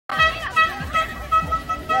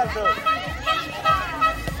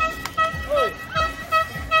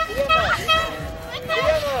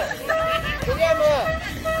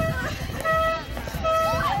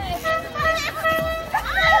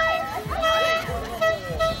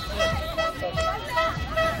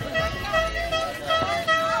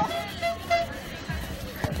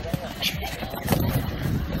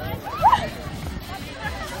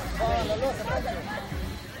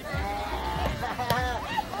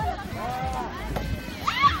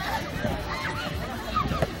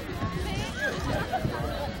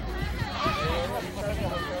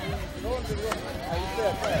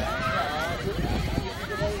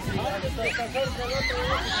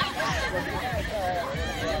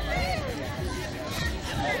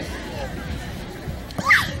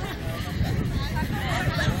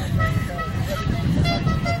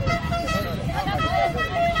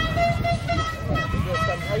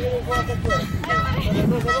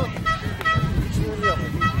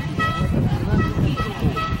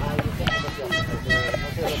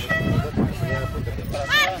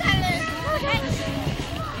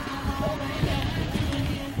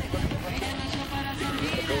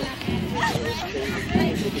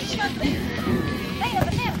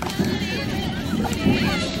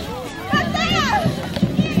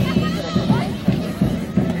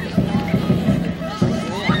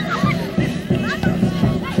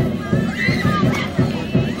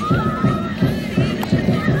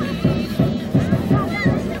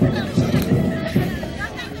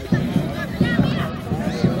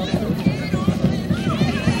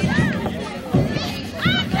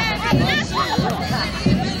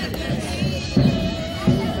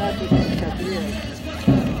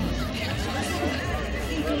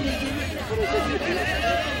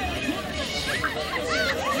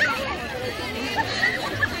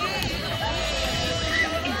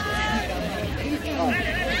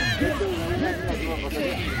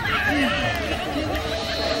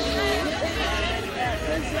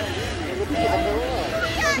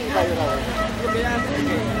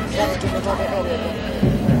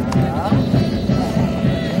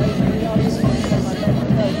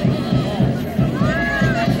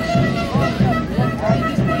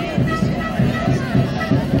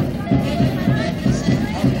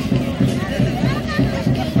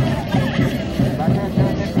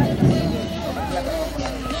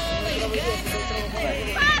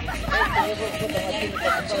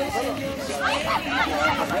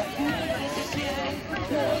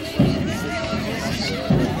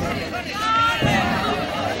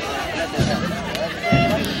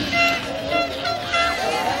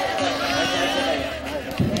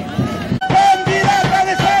Candidata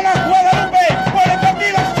de Salas Guadalupe por el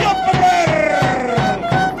partido Acción Popular.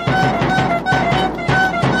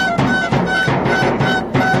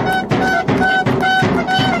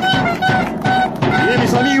 Bien,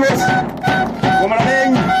 mis amigos, como la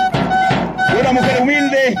ven, una mujer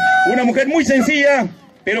humilde, una mujer muy sencilla,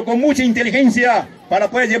 pero con mucha inteligencia para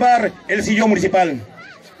poder llevar el sillón municipal.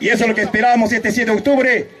 Y eso es lo que esperamos este 7 de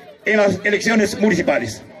octubre en las elecciones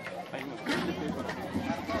municipales.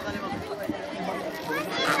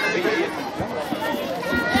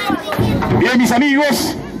 Bien, mis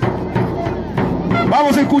amigos,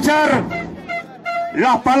 vamos a escuchar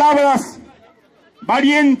las palabras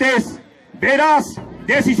valientes, veraz,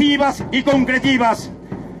 decisivas y concretivas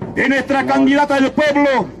de nuestra candidata del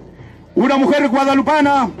pueblo, una mujer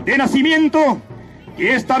guadalupana de nacimiento,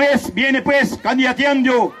 que esta vez viene pues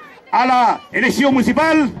candidateando a la elección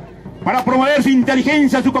municipal para promover su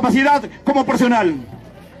inteligencia, su capacidad como profesional.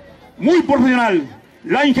 Muy profesional.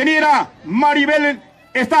 La ingeniera Maribel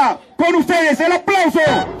está con ustedes. El aplauso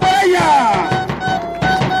para ella.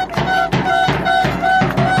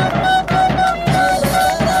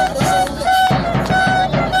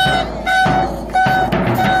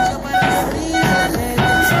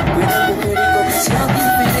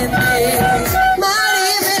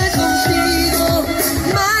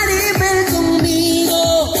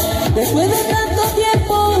 Después de tanto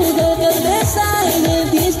tiempo de alcaldesa en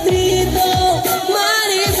el distrito,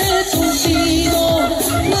 Maribel contigo,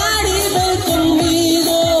 Maribel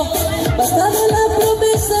conmigo, basta de las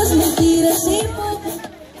promesas, mentiras y poco.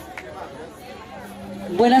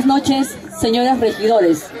 Buenas noches, señoras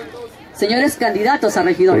regidores, señores candidatos a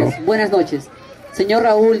regidores, buenas noches. Señor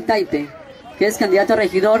Raúl Taite, que es candidato a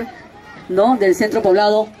regidor, ¿no?, del centro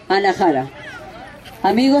poblado Anajara.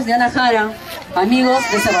 Amigos de Anajara, amigos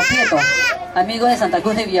de Cerro Prieto, amigos de Santa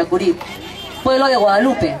Cruz de Villacurí, pueblo de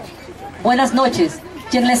Guadalupe, buenas noches.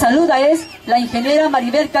 Quien les saluda es la ingeniera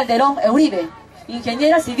Maribel Calderon Euribe,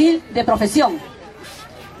 ingeniera civil de profesión.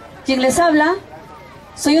 Quien les habla,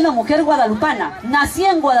 Soy una mujer guadalupana, nací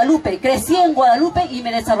en Guadalupe, crecí en Guadalupe y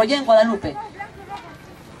me desarrollé en Guadalupe.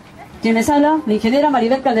 ¿Quién les habla? La ingeniera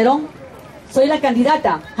Maribel Calderón. Soy la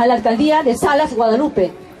candidata a la alcaldía de Salas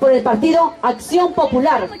Guadalupe por el partido Acción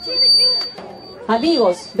Popular.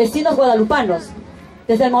 Amigos, vecinos guadalupanos,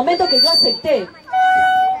 desde el momento que yo acepté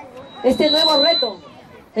este nuevo reto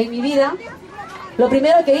en mi vida, lo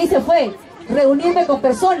primero que hice fue reunirme con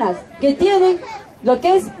personas que tienen lo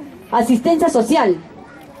que es asistencia social,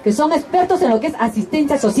 que son expertos en lo que es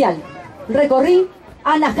asistencia social. Recorrí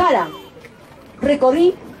Anajara,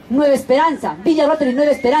 recorrí Nueva Esperanza, Villa Rotary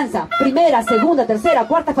Nueva Esperanza, primera, segunda, tercera,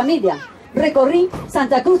 cuarta familia. Recorrí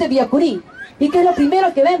Santa Cruz de Villacurí. ¿Y qué es lo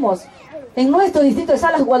primero que vemos en nuestro distrito de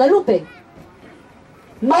Salas Guadalupe?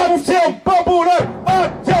 ¡Acción Popular!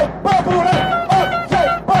 ¡Acción Popular!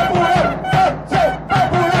 ¡Acción Popular! ¡Acción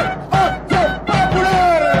Popular! ¡Acción Popular!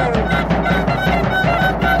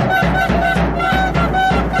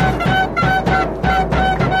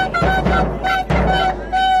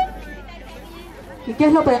 ¿Y qué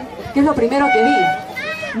es lo primero que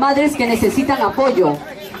vi? Madres que necesitan apoyo,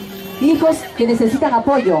 hijos que necesitan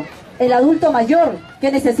apoyo, el adulto mayor que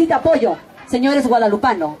necesita apoyo, señores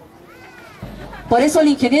guadalupanos. Por eso la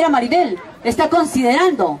ingeniera Maribel está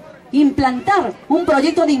considerando implantar un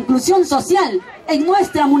proyecto de inclusión social en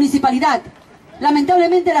nuestra municipalidad.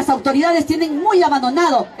 Lamentablemente las autoridades tienen muy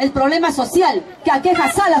abandonado el problema social que aqueja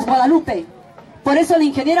a Salas Guadalupe. Por eso la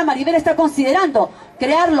ingeniera Maribel está considerando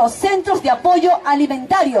crear los centros de apoyo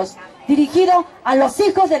alimentarios dirigidos a los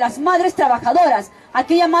hijos de las madres trabajadoras,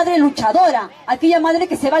 aquella madre luchadora, aquella madre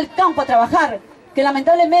que se va al campo a trabajar, que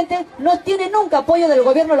lamentablemente no tiene nunca apoyo del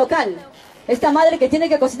gobierno local. Esta madre que tiene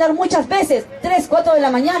que cocinar muchas veces, 3, 4 de la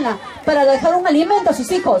mañana, para dejar un alimento a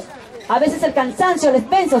sus hijos. A veces el cansancio les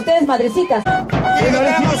pensa a ustedes, madrecitas. El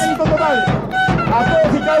agradecimiento total a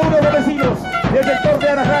todos y cada uno de los vecinos del sector de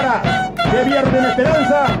Anajara, de Villa de la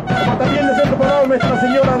Esperanza, como también del Centro Poblado Nuestra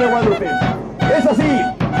Señora de Guadalupe. Es así,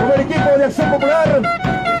 como el equipo de Acción Popular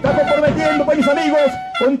está comprometiendo, país amigos,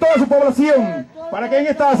 con toda su población, para que en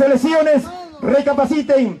estas elecciones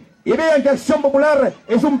recapaciten y vean que Acción Popular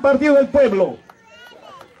es un partido del pueblo.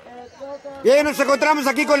 Bien, nos encontramos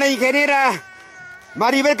aquí con la ingeniera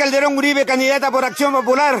Maribel Calderon Euribe, candidata por Acción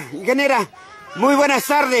Popular. Ingeniera, muy buenas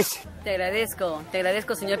tardes. Te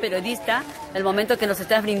agradezco, señor periodista, el momento que nos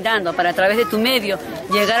estás brindando para a través de tu medio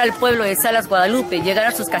llegar al pueblo de Salas Guadalupe, llegar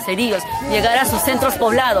a sus caseríos, llegar a sus centros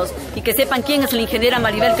poblados y que sepan quién es la ingeniera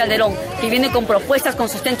Maribel Calderón, que viene con propuestas, con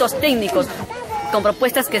sustentos técnicos, con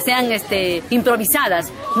propuestas que sean improvisadas.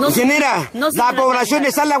 Ingeniera, la población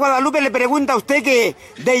de Salas Guadalupe le pregunta a usted que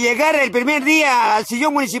de llegar el primer día al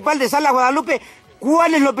sillón municipal de Salas Guadalupe,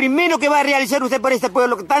 ¿cuál es lo primero que va a realizar usted por este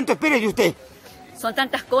pueblo que tanto espera de usted? Son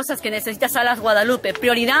tantas cosas que necesita Salas Guadalupe.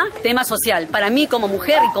 Prioridad, tema social. Para mí, como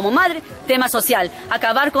mujer y como madre, tema social.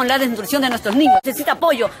 Acabar con la desnutrición de nuestros niños. Necesita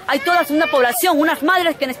apoyo. Hay toda una población, unas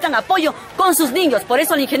madres que necesitan apoyo con sus niños. Por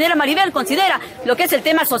eso la ingeniera Maribel considera lo que es el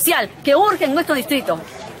tema social, que urge en nuestro distrito.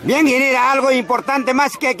 Bien, ingeniera, algo importante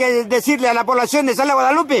más que decirle a la población de Salas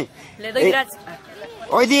Guadalupe. Le doy gracias.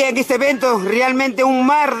 Hoy día en este evento, realmente un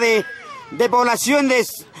mar de población del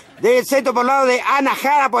centro poblado de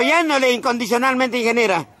Anajara apoyándole incondicionalmente,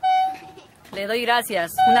 ingeniera. Le doy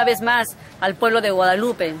gracias una vez más al pueblo de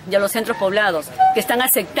Guadalupe y a los centros poblados que están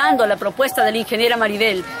aceptando la propuesta de la ingeniera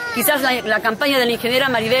Maribel. Quizás la campaña de la ingeniera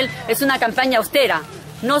Maribel es una campaña austera.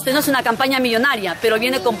 No es una campaña millonaria, pero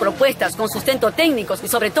viene con propuestas, con sustento técnicos y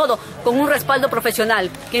sobre todo con un respaldo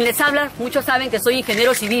profesional. Quien les habla, muchos saben que soy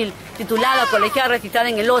ingeniero civil, titulada, colegiada, registrada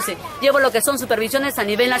en el OCE. Llevo lo que son supervisiones a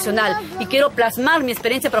nivel nacional y quiero plasmar mi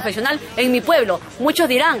experiencia profesional en mi pueblo. Muchos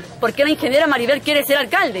dirán, ¿por qué la ingeniera Maribel quiere ser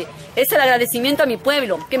alcalde? Es el agradecimiento a mi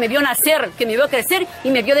pueblo, que me vio nacer, que me vio crecer y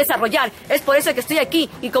me vio desarrollar. Es por eso que estoy aquí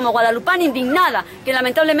y como guadalupana indignada, que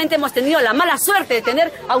lamentablemente hemos tenido la mala suerte de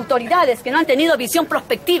tener autoridades que no han tenido visión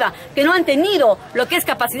prospectiva, que no han tenido lo que es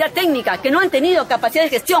capacidad técnica, que no han tenido capacidad de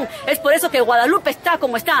gestión. Es por eso que Guadalupe está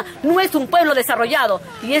como está. No es un pueblo desarrollado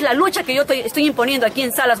y es la lucha que yo estoy imponiendo aquí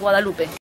en Salas Guadalupe.